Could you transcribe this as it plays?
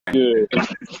Good. All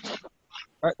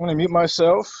right, I'm going to mute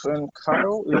myself, and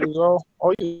Kyle, it is all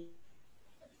you.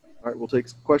 All right, we'll take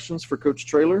questions for Coach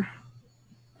Traylor.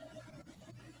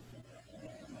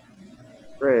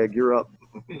 Greg, you're up.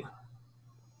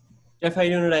 Jeff, how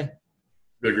you doing today?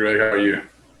 Good, Greg. How are you?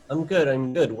 I'm good.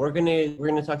 We're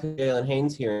gonna talk to Jalen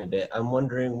Haynes here in a bit. I'm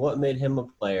wondering what made him a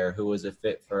player who was a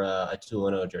fit for a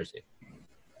 2-0 jersey.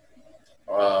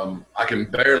 I can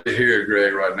barely hear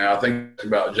Greg right now. I think it's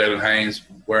about Jalen Haynes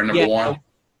wearing number one.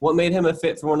 What made him a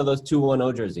fit for one of those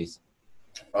 2-1-0 jerseys?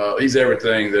 He's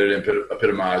everything that it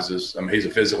epitomizes. I mean, he's a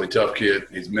physically tough kid.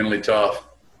 He's mentally tough.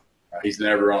 He's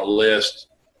never on a list.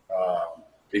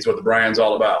 He's what the brand's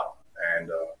all about. And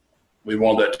we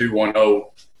wanted that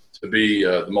 2-1-0 to be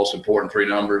the most important three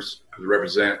numbers because it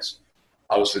represents,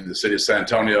 obviously, the city of San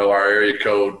Antonio, our area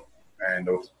code, and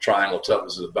what triangle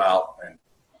toughness is about. And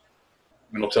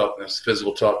mental toughness,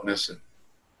 physical toughness, and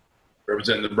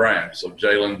representing the brand. So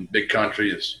Jalen, big country,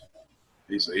 he's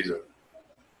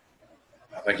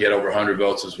I think he had over 100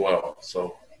 votes as well.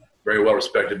 So very well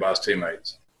respected by his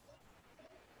teammates.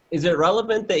 Is it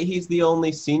relevant that he's the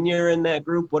only senior in that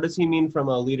group? What does he mean from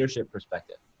a leadership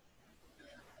perspective?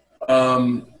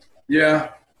 Yeah,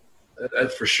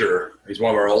 that's for sure. He's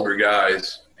one of our older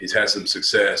guys. He's had some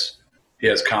success. He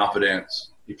has confidence.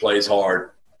 He plays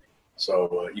hard.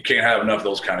 So you can't have enough of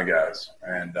those kind of guys.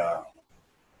 And I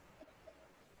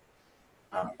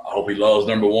hope he loves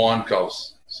number one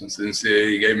because since the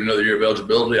NCAA gave him another year of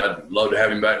eligibility, I'd love to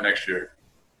have him back next year.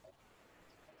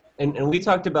 And we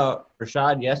talked about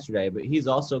Rashad yesterday, but he's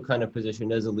also kind of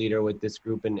positioned as a leader with this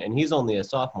group, and he's only a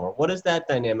sophomore. What is that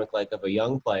dynamic like of a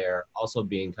young player also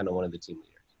being kind of one of the team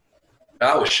leaders?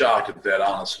 I was shocked at that,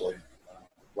 honestly.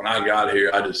 When I got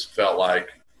here, I just felt like,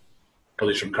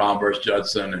 because he's from Converse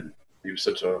Judson and he was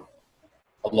such a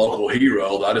local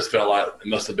hero, I just felt like it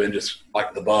must have been just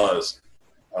like the buzz.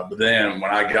 But then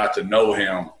when I got to know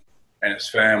him and his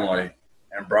family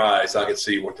and Bryce, I could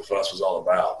see what the fuss was all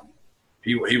about.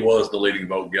 He was the leading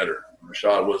vote getter.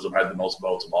 Rashad Wisdom had the most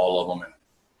votes of all of them.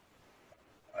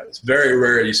 And it's very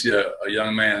rare you see a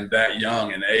young man that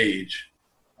young in age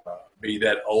be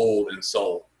that old in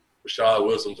soul. Rashad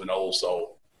Wisdom's an old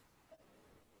soul.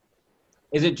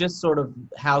 Is it just sort of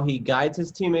how he guides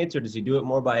his teammates, or does he do it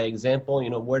more by example?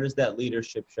 You know, where does that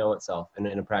leadership show itself in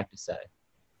a practice setting?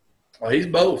 Well, he's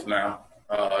both now.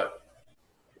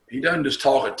 He doesn't just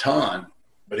talk a ton,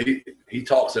 but he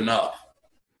talks enough.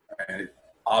 And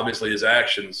obviously his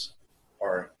actions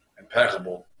are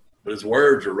impeccable, but his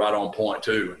words are right on point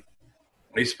too.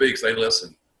 When he speaks, they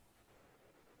listen.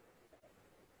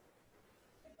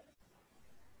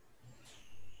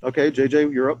 Okay,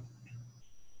 JJ, you're up.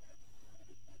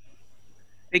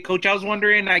 Hey, Coach, I was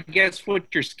wondering, I guess, what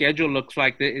your schedule looks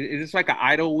like. Is this like an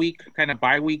idle week, kind of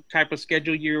bye-week type of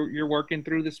schedule you're working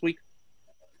through this week?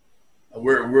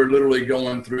 We're literally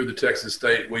going through the Texas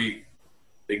State week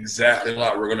exactly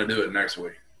like we're going to do it next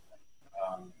week.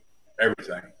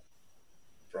 Everything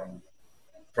from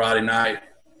Friday night,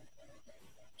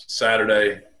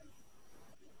 Saturday,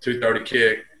 2:30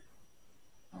 kick.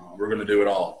 We're going to do it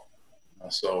all.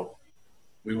 So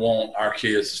we want our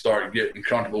kids to start getting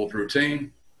comfortable with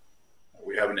routine.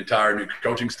 We have an entire new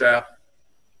coaching staff.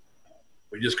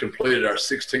 We just completed our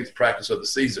 16th practice of the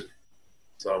season.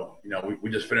 So, you know,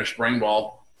 we just finished spring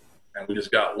ball, and we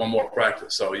just got one more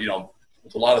practice. So, you know,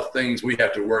 there's a lot of things we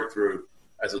have to work through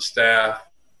as a staff,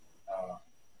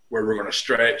 where we're going to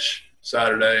stretch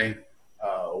Saturday,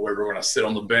 where we're going to sit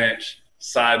on the bench,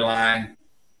 sideline,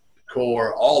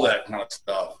 core, all that kind of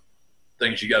stuff,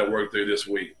 things you got to work through this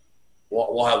week.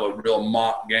 We'll have a real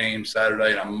mock game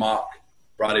Saturday and a mock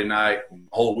Friday night. The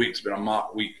whole week's been a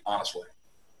mock week, honestly.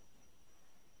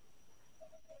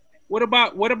 What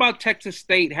about Texas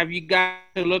State? Have you got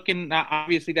to looking?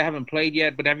 Obviously, they haven't played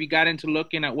yet, but have you got into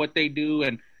looking at what they do?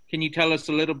 And can you tell us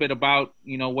a little bit about,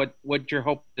 you know, what you're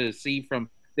hoping to see from?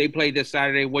 They play this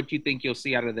Saturday. What do you think you'll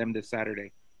see out of them this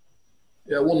Saturday?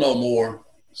 Yeah, we'll know more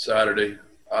Saturday.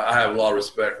 I have a lot of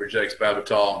respect for Jake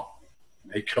Spavital.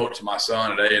 He coached my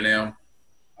son at A&M.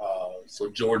 So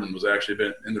Jordan was actually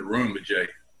been in the room with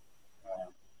Jake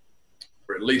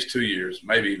for at least 2 years,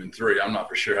 maybe even 3. I'm not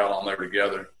for sure how long they were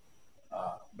together.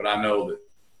 But I know that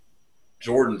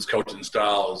Jordan's coaching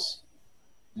style is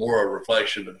more a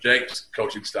reflection of Jake's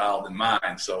coaching style than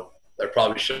mine. So that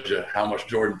probably shows you how much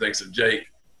Jordan thinks of Jake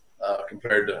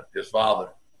compared to his father.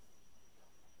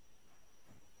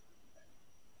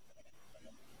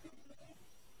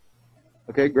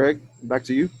 Okay, Greg, back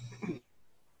to you.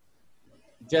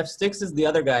 Jeff Sticks is the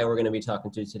other guy we're going to be talking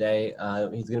to today.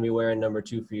 He's going to be wearing number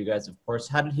 2 for you guys, of course.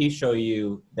 How did he show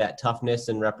you that toughness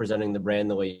and representing the brand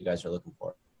the way you guys are looking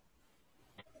for?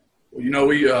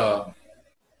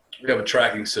 We have a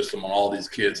tracking system on all these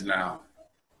kids now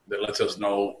that lets us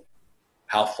know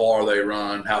how far they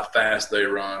run, how fast they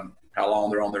run, how long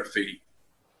they're on their feet.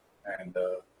 And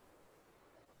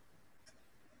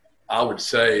I would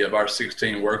say of our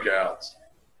 16 workouts,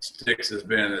 Sticks has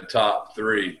been in the top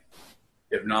 3,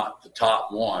 if not the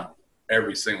top 1,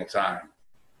 every single time.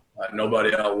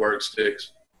 Nobody outworks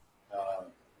Sticks.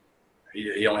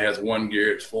 He only has one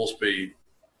gear, it's full speed.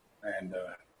 And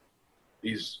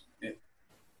he's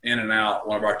in and out,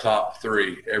 one of our top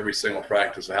 3 every single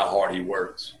practice of how hard he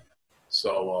works.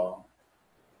 So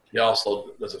he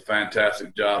also does a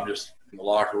fantastic job just in the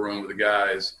locker room with the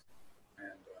guys.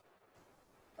 And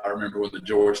I remember when the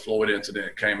George Floyd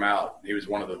incident came out, he was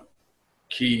one of the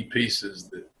key pieces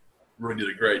that really did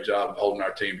a great job of holding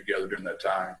our team together during that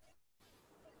time.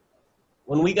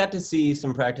 When we got to see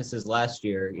some practices last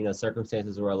year,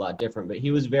 circumstances were a lot different, but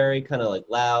he was very kind of like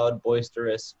loud,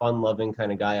 boisterous, fun-loving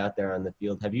kind of guy out there on the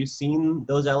field. Have you seen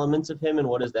those elements of him, and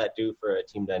what does that do for a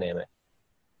team dynamic?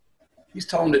 He's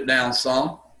toned it down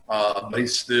some, but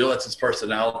that's his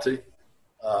personality.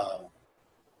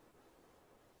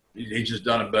 He's just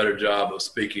done a better job of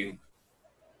speaking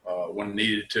when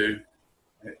needed to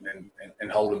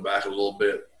and holding back a little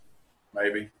bit,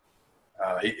 maybe.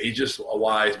 He's just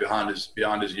wise beyond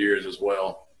his years as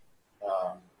well.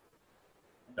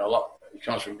 He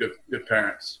comes from good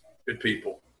parents, good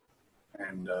people,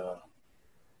 and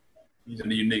he's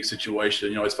in a unique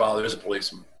situation. His father is a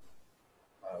policeman,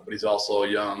 but he's also a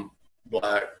young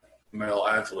black male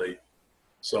athlete,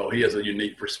 so he has a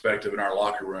unique perspective in our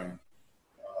locker room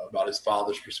about his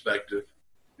father's perspective,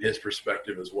 his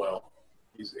perspective as well.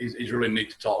 He's really neat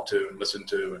to talk to and listen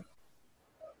to, and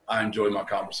I enjoy my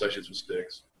conversations with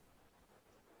Sticks.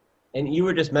 And you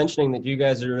were just mentioning that you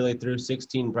guys are really through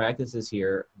 16 practices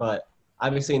here, but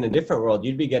obviously in a different world,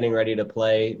 you'd be getting ready to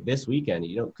play this weekend.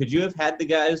 Could you have had the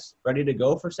guys ready to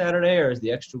go for Saturday, or is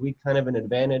the extra week kind of an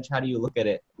advantage? How do you look at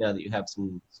it now that you have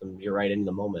some you're right in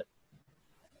the moment?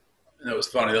 And it was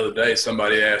funny, the other day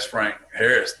somebody asked Frank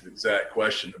Harris the exact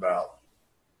question about,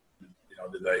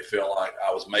 did they feel like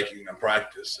I was making them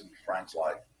practice? And Frank's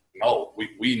like, no,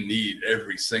 we need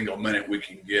every single minute we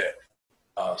can get.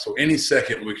 So any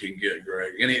second we can get,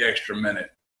 Greg, any extra minute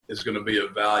is going to be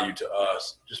of value to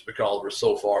us just because we're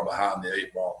so far behind the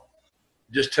 8 ball.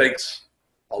 It just takes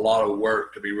a lot of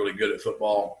work to be really good at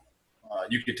football.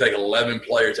 You could take 11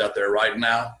 players out there right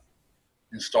now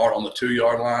and start on the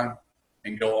 2-yard line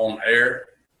and go on air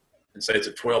and say it's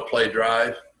a 12-play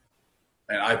drive.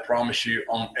 And I promise you,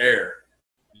 on air,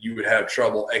 you would have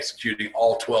trouble executing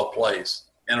all 12 plays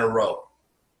in a row.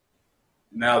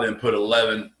 Now then put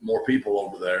 11 more people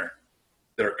over there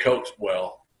that are coached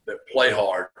well, that play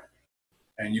hard,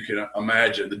 and you can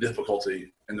imagine the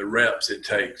difficulty and the reps it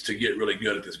takes to get really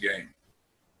good at this game.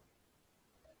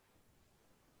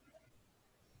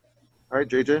 All right,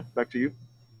 JJ, back to you.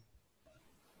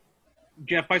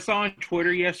 Jeff, I saw on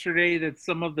Twitter yesterday that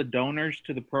some of the donors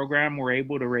to the program were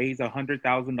able to raise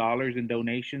 $100,000 in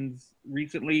donations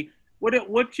recently.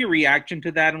 What's your reaction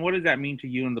to that, and what does that mean to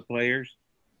you and the players?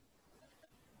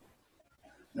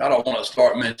 I don't want to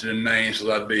start mentioning names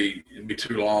because it'd be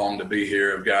too long to be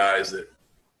here of guys that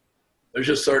there's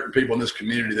just certain people in this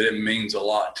community that it means a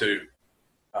lot to.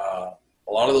 A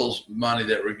lot of those money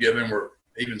that were given were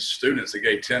even students that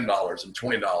gave $10 and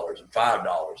 $20 and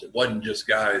 $5. It wasn't just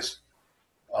guys.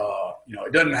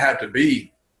 It doesn't have to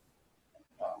be.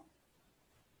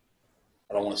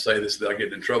 I don't want to say this that I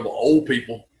get in trouble. Old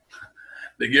people,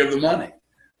 they give the money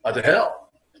to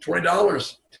help. $20,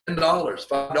 $10,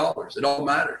 $5. It all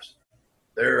matters.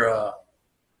 There's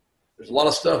a lot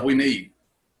of stuff we need.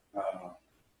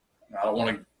 I don't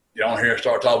want to get on here and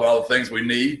start talking about all the things we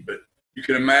need, but you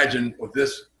can imagine with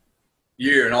this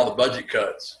year and all the budget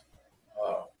cuts,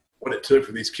 what it took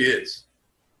for these kids.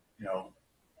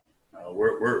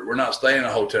 We're not staying in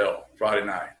a hotel Friday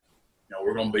night.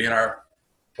 We're going to be in our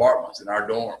apartments, in our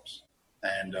dorms.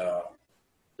 And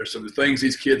there's some things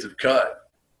these kids have cut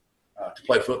to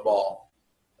play football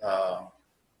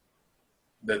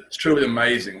that's truly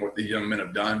amazing what these young men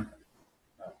have done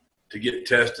to get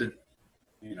tested,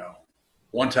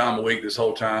 1 time a week this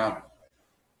whole time,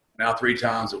 now 3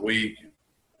 times a week.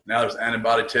 Now there's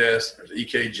antibody tests, there's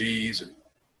EKGs, and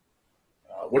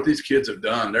what these kids have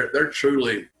done, they're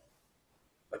truly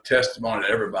a testimony to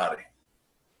everybody.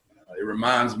 It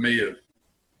reminds me of,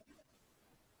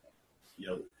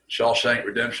 Shawshank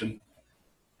Redemption,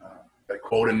 that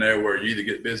quote in there where you either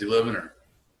get busy living or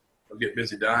get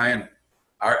busy dying.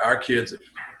 Our kids,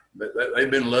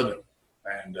 they've been living,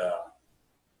 and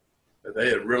they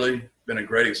have really been a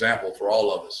great example for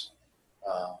all of us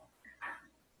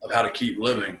of how to keep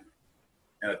living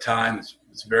in a time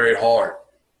that's very hard.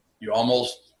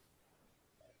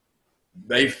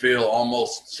 They feel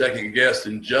almost second guessed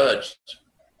and judged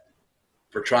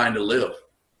for trying to live.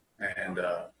 And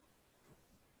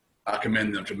I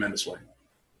commend them tremendously.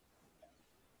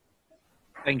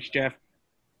 Thanks, Jeff.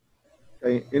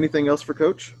 Okay, anything else for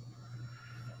Coach?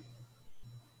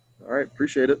 All right,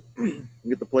 appreciate it.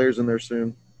 Get the players in there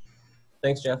soon.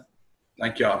 Thanks, Jeff.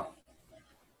 Thank y'all.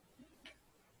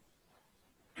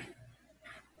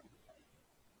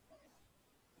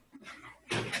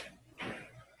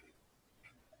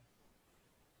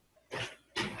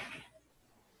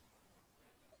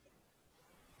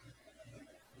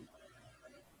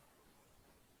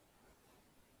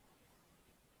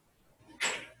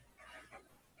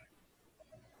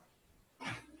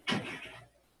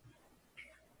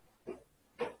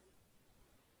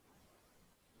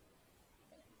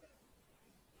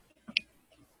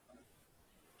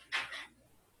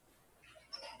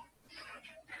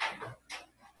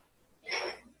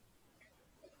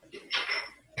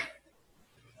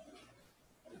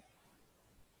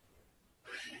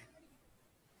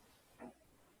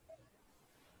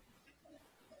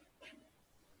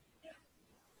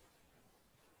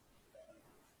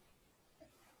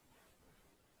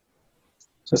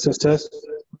 Test.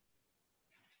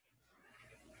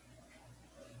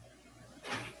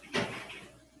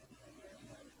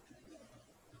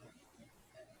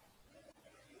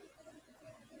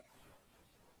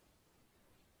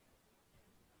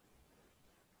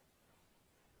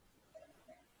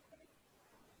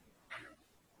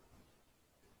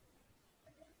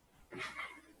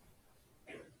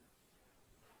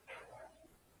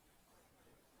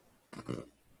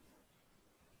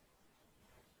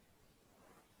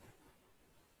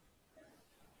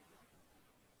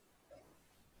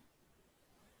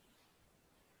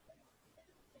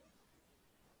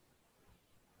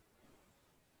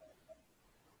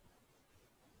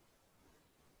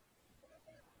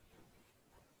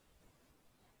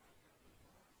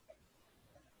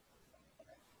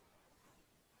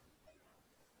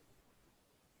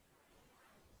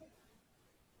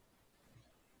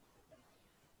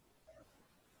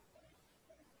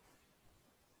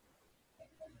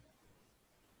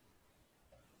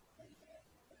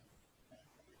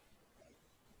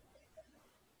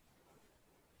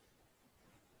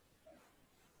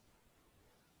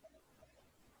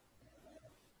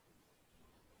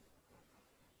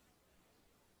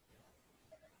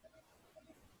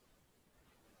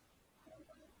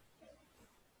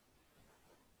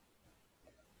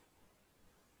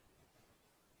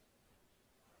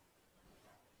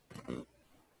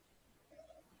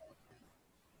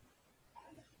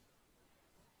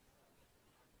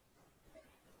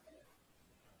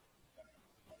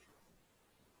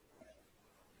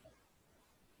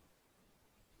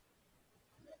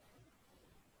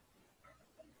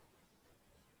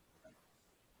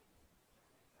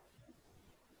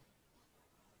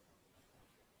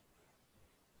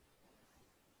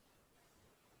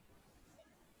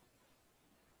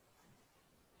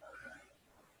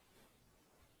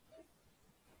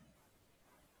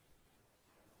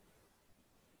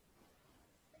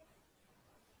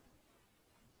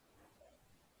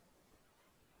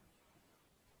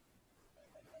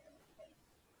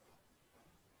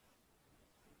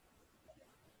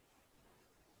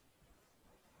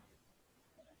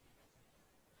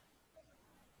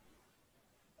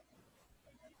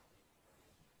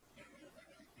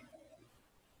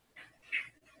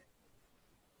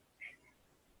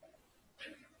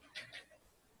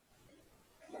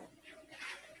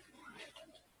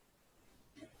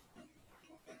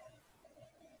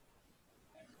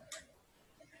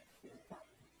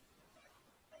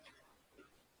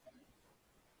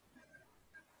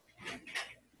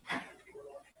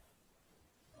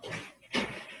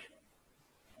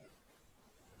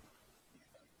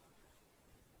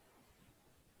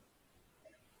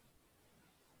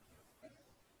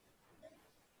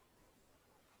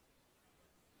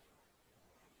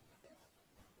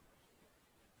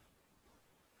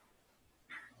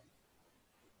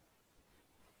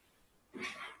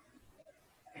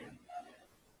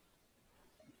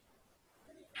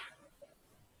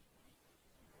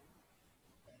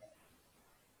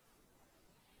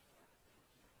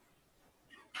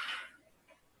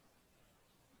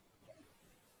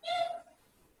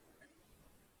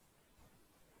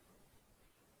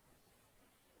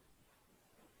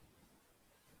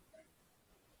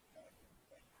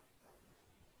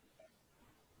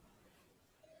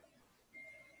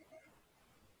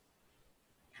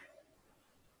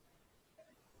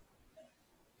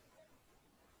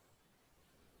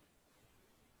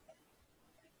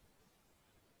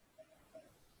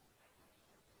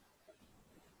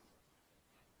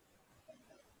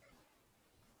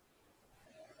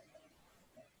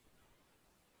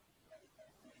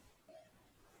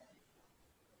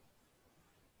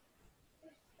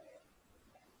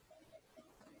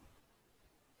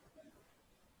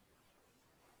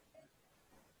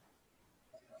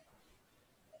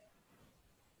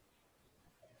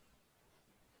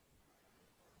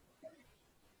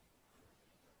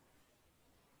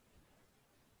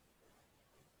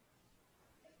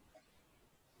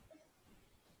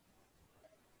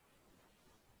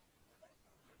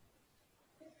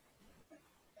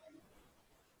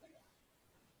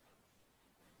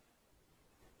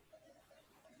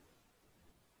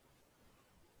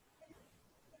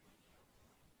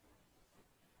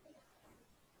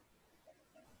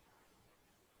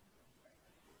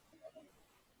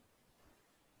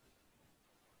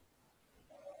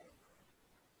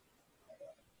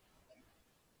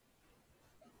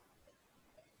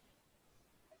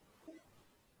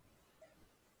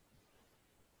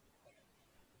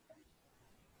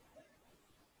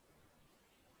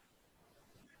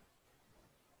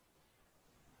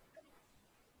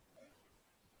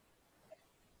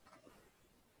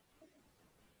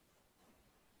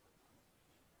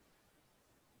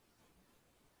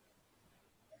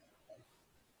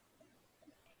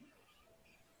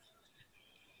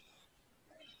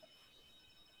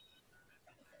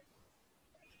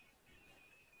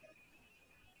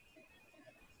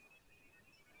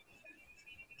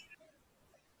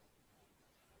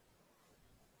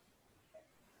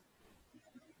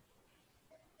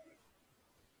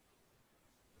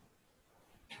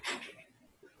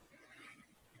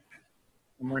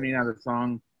 I'm running out of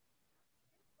song.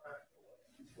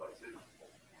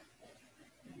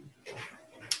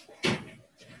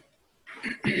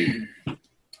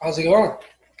 How's it going?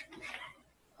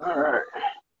 All right.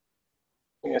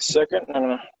 Give me a second. I'm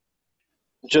gonna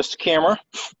adjust the camera.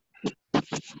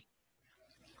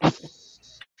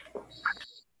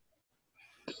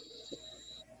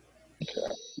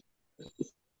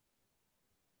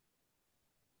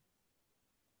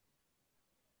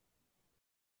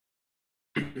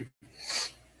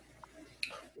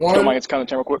 Don't mind, it's kind of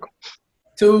time real quick.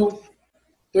 2,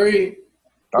 3,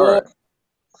 All 4, right.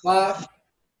 5,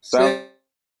 Sound. 6.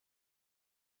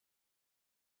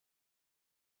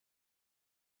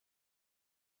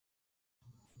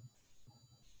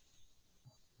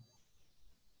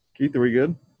 Keith, are we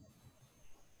good?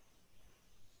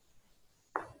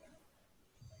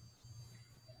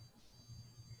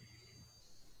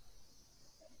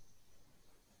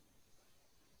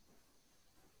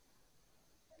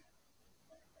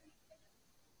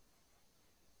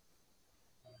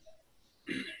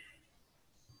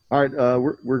 All right,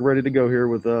 we're ready to go here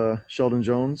with Sheldon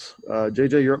Jones.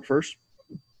 JJ, you're up first.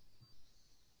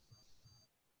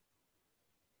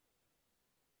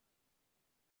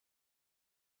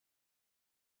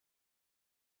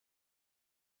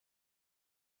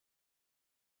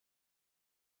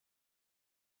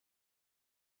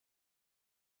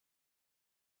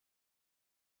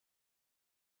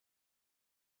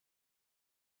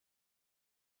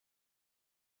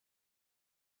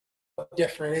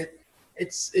 Different.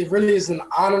 It really is an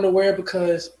honor to wear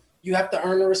because you have to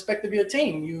earn the respect of your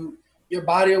team. Your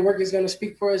body of work is going to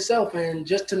speak for itself, and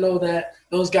just to know that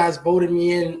those guys voted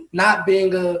me in, not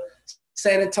being a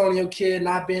San Antonio kid,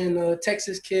 not being a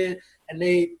Texas kid, and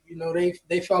they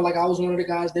felt like I was one of the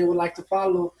guys they would like to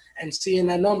follow, and seeing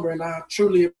that number, and I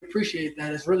truly appreciate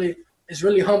that. It's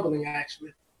really humbling,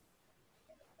 actually.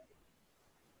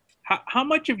 How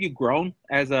much have you grown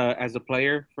as a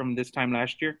player from this time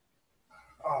last year?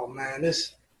 Oh man,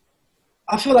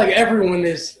 I feel like everyone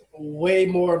is way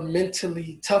more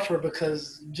mentally tougher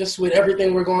because just with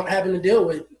everything we're having to deal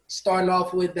with, starting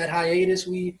off with that hiatus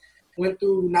we went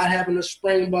through, not having a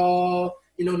spring ball,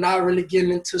 not really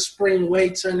getting into spring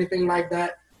weights or anything like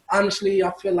that. Honestly,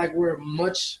 I feel like we're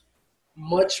much,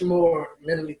 much more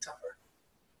mentally tougher.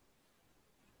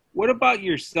 What about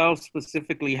yourself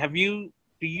specifically?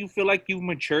 Do you feel like you've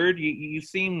matured? You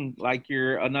seem like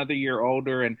you're another year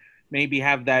older, and maybe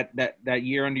have that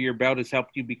year under your belt has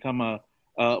helped you become a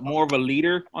more of a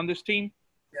leader on this team?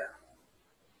 Yeah.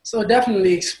 So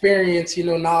definitely experience,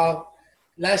 now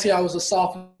last year I was a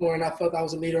sophomore and I felt I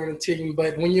was a leader on the team,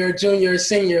 but when you're a junior or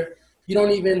senior, you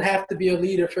don't even have to be a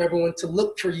leader for everyone to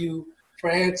look for you for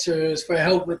answers, for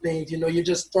help with things. You're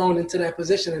just thrown into that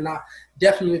position, and I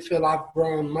definitely feel I've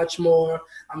grown much more.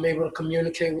 I'm able to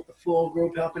communicate with the full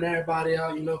group, helping everybody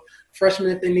out. Freshmen,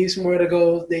 if they need somewhere to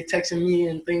go, they texting me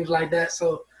and things like that.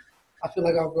 So I feel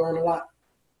like I've grown a lot.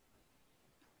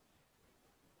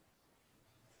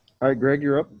 All right, Greg,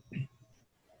 you're up.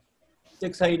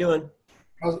 Sticks, how you doing?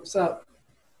 What's up?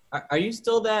 Are you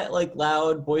still that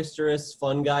loud, boisterous,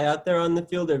 fun guy out there on the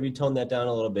field, or have you toned that down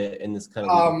a little bit in this kind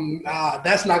of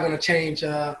that's not going to change.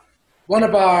 One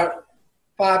of our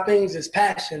 5 things is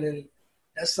passion, and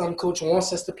that's something Coach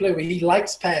wants us to play with. He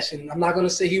likes passion. I'm not going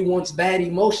to say he wants bad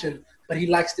emotion, but he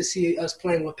likes to see us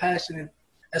playing with passion, and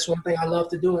that's one thing I love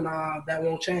to do, and that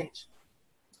won't change.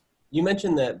 You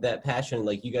mentioned that passion,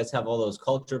 you guys have all those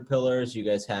culture pillars, you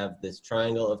guys have this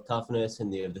triangle of toughness,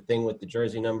 and the thing with the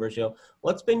jersey numbers.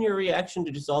 What's been your reaction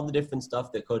to just all the different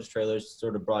stuff that Coach Traylor's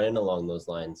sort of brought in along those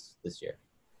lines this year?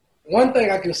 One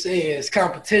thing I can say is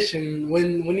competition.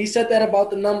 When he said that about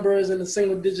the numbers and the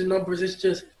single-digit numbers, it's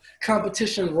just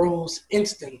competition rose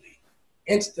instantly,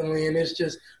 and it's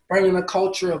just bringing a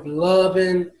culture of love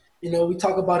in. We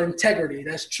talk about integrity.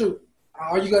 That's true.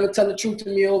 Are you going to tell the truth to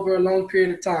me over a long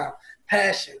period of time?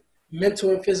 Passion, mental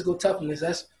and physical toughness.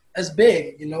 That's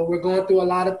big. We're going through a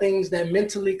lot of things that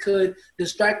mentally could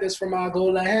distract us from our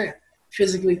goal at hand.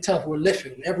 Physically tough. We're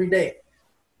lifting every day.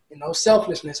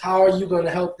 Selflessness. How are you going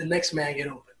to help the next man get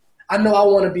open? I know I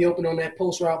want to be open on that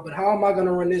post route, but how am I going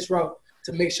to run this route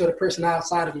to make sure the person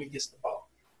outside of me gets the ball?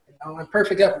 And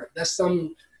perfect effort. That's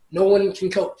something no one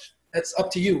can coach. That's up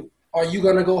to you. Are you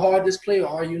going to go hard this play, or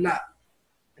are you not?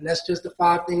 And that's just the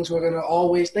 5 things we're going to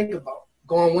always think about.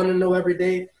 Going 1-0 every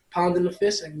day, pounding the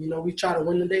fist, and, we try to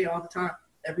win the day all the time.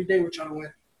 Every day we try to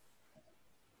win.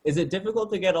 Is it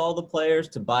difficult to get all the players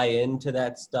to buy into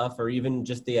that stuff, or even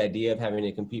just the idea of having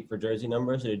to compete for jersey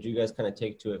numbers, or did you guys kind of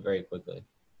take to it very quickly?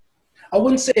 I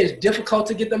wouldn't say it's difficult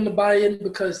to get them to buy in,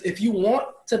 because if you want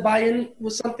to buy in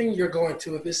with something, you're going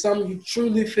to. If it's something you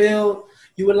truly feel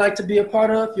you would like to be a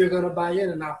part of, you're going to buy in.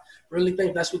 And I really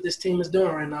think that's what this team is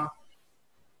doing right now.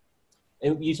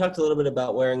 And you talked a little bit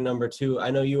about wearing number 2. I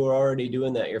know you were already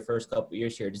doing that your first couple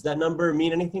years here. Does that number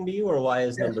mean anything to you, or why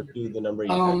is number 2 the number you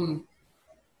picked?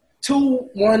 2,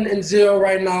 1, and 0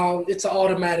 right now, it's an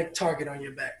automatic target on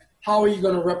your back. How are you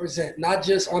going to represent? Not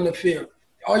just on the field.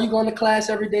 Are you going to class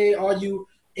every day? Are you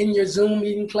in your Zoom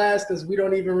meeting class? Because we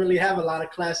don't even really have a lot of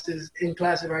classes in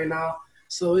classes right now.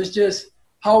 So it's just,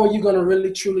 how are you going to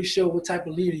really truly show what type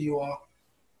of leader you are?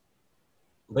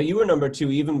 But you were number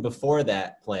 2 even before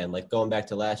that plan, like going back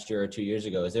to last year or 2 years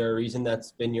ago. Is there a reason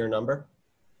that's been your number?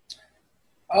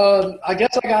 I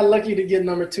guess I got lucky to get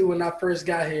number 2 when I first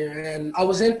got here. And I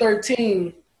was in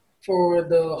 13 for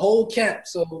the whole camp.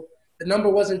 So the number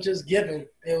wasn't just given.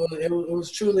 It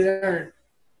was truly earned.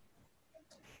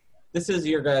 This is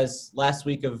your guys' last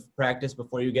week of practice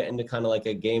before you get into kind of like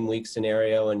a game week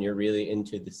scenario and you're really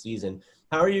into the season.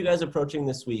 How are you guys approaching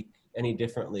this week any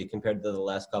differently compared to the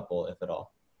last couple, if at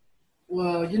all?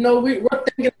 Well, we're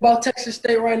thinking about Texas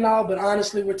State right now, but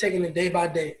honestly, we're taking it day by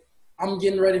day. I'm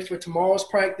getting ready for tomorrow's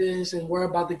practice and worry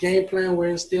about the game plan we're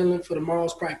instilling for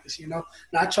tomorrow's practice,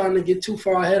 Not trying to get too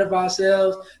far ahead of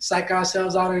ourselves, psych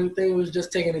ourselves out or anything. We're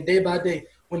just taking it day by day.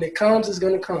 When it comes, it's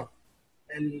going to come.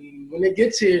 And when it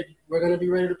gets here, we're going to be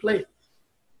ready to play.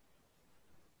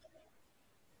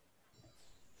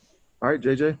 All right,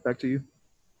 JJ, back to you.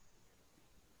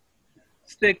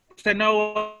 Sticks, I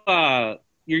know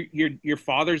your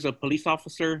father's a police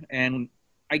officer, and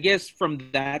I guess from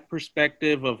that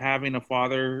perspective of having a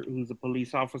father who's a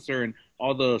police officer and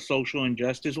all the social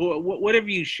injustice, what have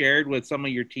you shared with some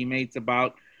of your teammates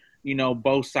about,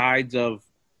 both sides of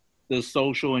the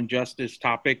social injustice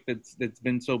topic that's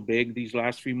been so big these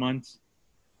last few months?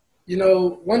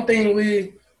 One thing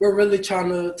we're really trying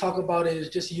to talk about is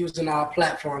just using our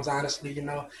platforms, honestly.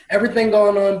 Everything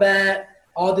going on bad,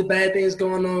 all the bad things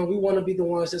going on, we want to be the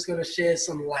ones that's going to shed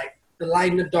some light, the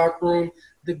light in the dark room,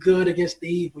 the good against the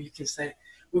evil, you can say.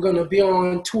 We're going to be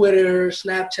on Twitter,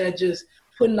 Snapchat, just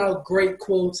putting out great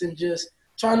quotes and just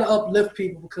trying to uplift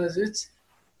people, because it's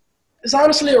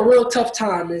honestly a real tough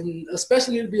time, and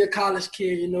especially to be a college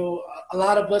kid. A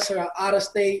lot of us are out of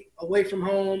state, away from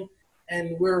home,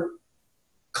 and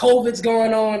COVID's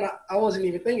going on. I wasn't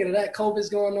even thinking of that. COVID's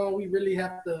going on. We really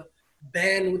have to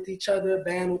band with each other,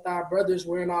 band with our brothers.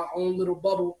 We're in our own little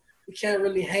bubble. We can't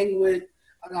really hang with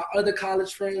our other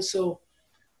college friends. So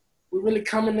we're really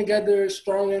coming together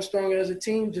stronger and stronger as a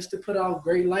team just to put out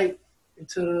great light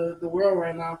into the world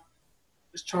right now.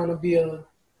 Just trying to be a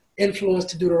influence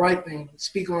to do the right thing,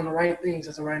 speak on the right things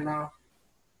as of right now.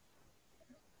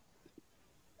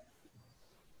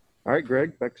 All right,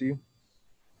 Greg, back to you.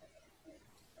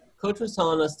 Coach was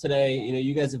telling us today,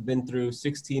 you guys have been through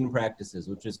 16 practices,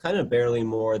 which is kind of barely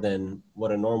more than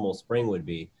what a normal spring would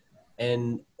be.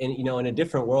 And in a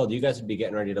different world, you guys would be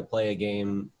getting ready to play a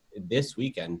game this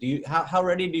weekend. How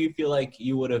ready do you feel like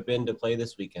you would have been to play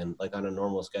this weekend, like on a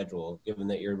normal schedule, given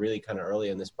that you're really kind of early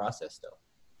in this process still?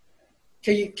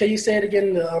 Can you say it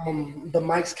again? The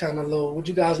mic's kind of low. Would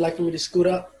you guys like for me to scoot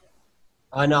up?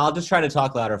 No, I'll just try to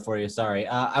talk louder for you. Sorry.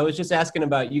 I was just asking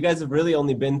about, you guys have really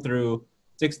only been through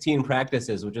 16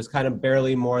 practices, which is kind of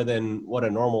barely more than what a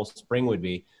normal spring would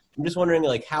be. I'm just wondering,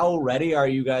 how ready are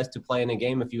you guys to play in a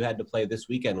game if you had to play this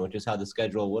weekend, which is how the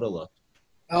schedule would have looked?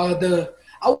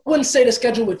 I wouldn't say the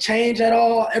schedule would change at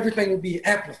all. Everything would be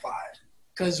amplified,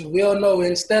 because we all know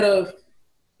instead of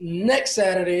next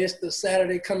Saturday, it's the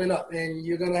Saturday coming up, and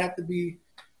you're going to have to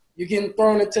you're getting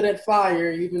thrown into that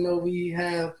fire. Even though we've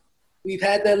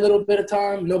had that little bit of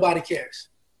time, nobody cares.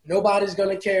 Nobody's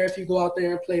going to care if you go out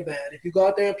there and play bad. If you go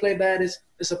out there and play bad,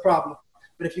 it's a problem.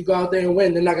 But if you go out there and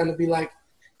win, they're not going to be like,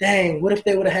 dang, what if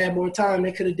they would have had more time?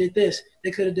 They could have did this. They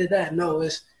could have did that. No,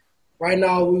 it's right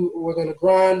now we're going to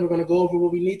grind. We're going to go over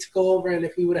what we need to go over. And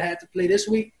if we would have had to play this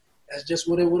week, that's just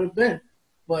what it would have been.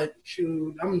 But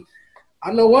shoot,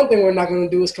 I know one thing we're not going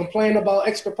to do is complain about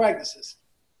extra practices.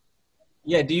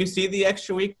 Yeah, do you see the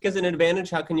extra week as an advantage?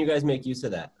 How can you guys make use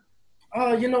of that?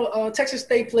 Texas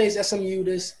State plays SMU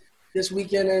this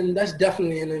weekend, and that's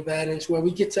definitely an advantage where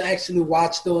we get to actually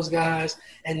watch those guys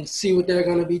and see what they're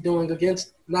going to be doing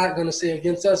against, not going to say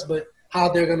against us, but how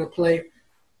they're going to play,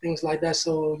 things like that.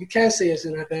 So you can't say it's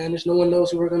an advantage. No one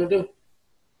knows what we're going to do.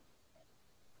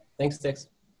 Thanks, Sticks.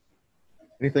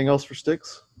 Anything else for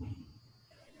Sticks?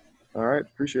 All right,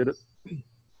 appreciate it.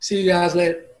 See you guys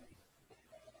later.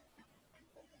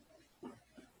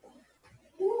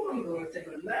 Ooh, I'm going to take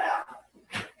a nap.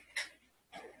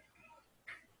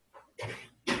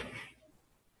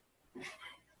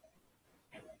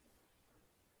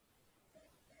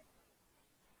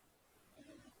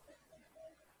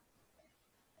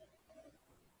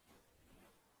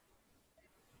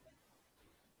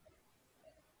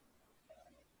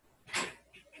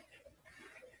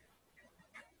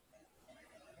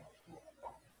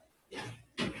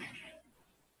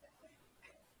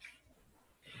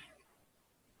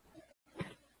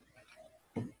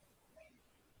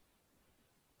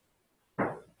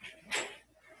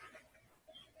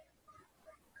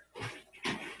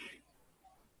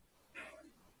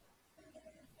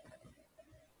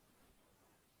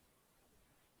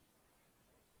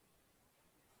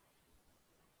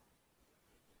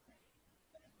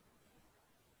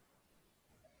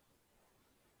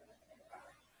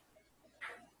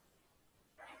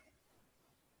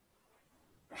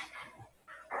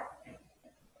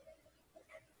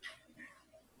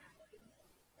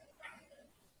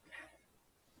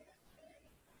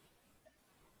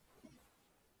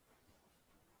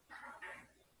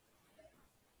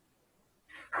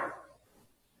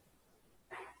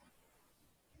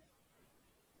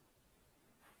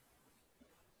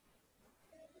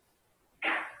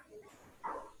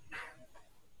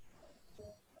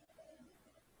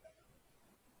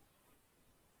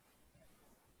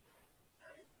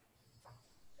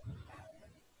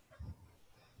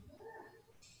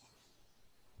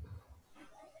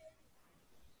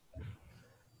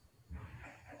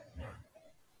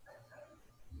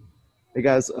 Hey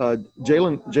guys,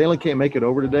 Jalen can't make it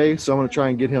over today, so I'm going to try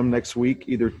and get him next week,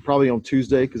 either probably on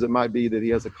Tuesday, because it might be that he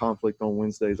has a conflict on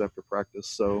Wednesdays after practice.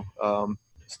 So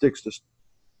Sticks just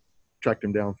tracked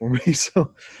him down for me,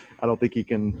 so I don't think he's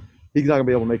not going to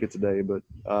be able to make it today, but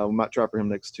we might try for him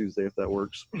next Tuesday if that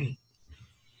works. All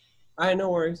right, no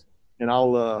worries. And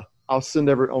I'll send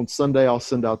on Sunday. I'll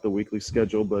send out the weekly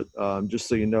schedule, but just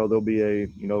so you know, there'll be a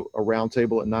round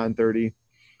table at 9:30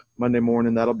 Monday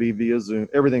morning. That'll be via Zoom.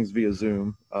 Everything's via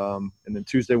Zoom. And then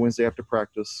Tuesday, Wednesday after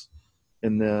practice,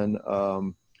 and then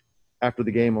after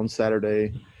the game on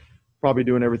Saturday, probably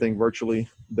doing everything virtually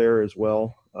there as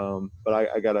well. But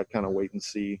I got to kind of wait and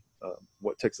see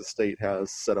what Texas State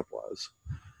has setup wise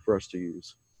for us to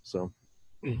use. So,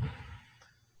 and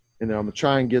then I'm gonna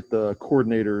try and get the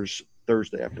coordinators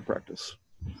Thursday after practice.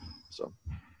 So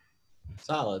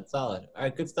Solid. All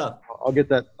right, good stuff. I'll get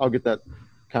that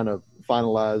kind of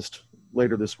finalized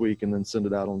later this week and then send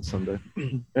it out on Sunday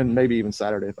and maybe even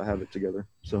Saturday if I have it together.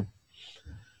 So,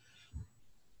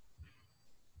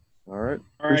 all right.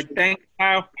 All right. Thanks,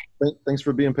 Kyle. Thanks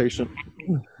for being patient.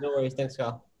 No worries. Thanks,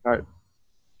 Kyle. All right.